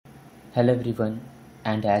Hello everyone,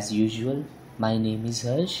 and as usual, my name is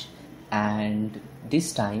Harsh, and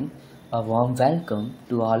this time a warm welcome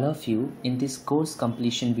to all of you in this course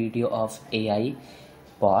completion video of AI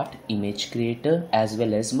bot image creator as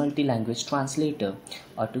well as multi-language translator,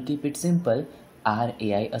 or to keep it simple, our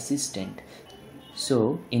AI assistant.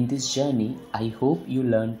 So in this journey, I hope you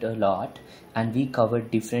learned a lot and we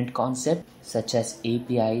covered different concepts such as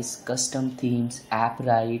APIs, custom themes, app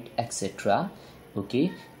write, etc.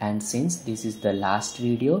 Okay, and since this is the last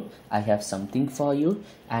video, I have something for you,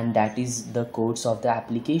 and that is the codes of the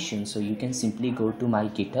application. So you can simply go to my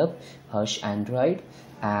GitHub, Hush Android,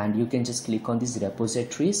 and you can just click on these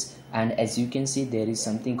repositories, and as you can see there is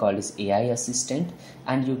something called as AI assistant,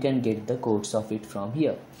 and you can get the codes of it from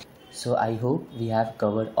here. So I hope we have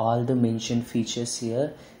covered all the mentioned features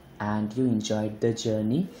here and you enjoyed the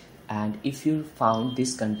journey. And if you found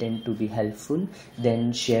this content to be helpful,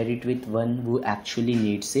 then share it with one who actually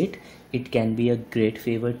needs it. It can be a great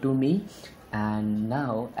favor to me. And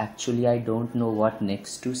now actually I don't know what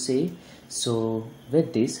next to say. So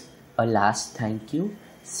with this, a last thank you.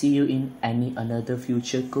 See you in any another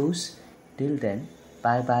future course. Till then,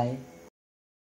 bye bye.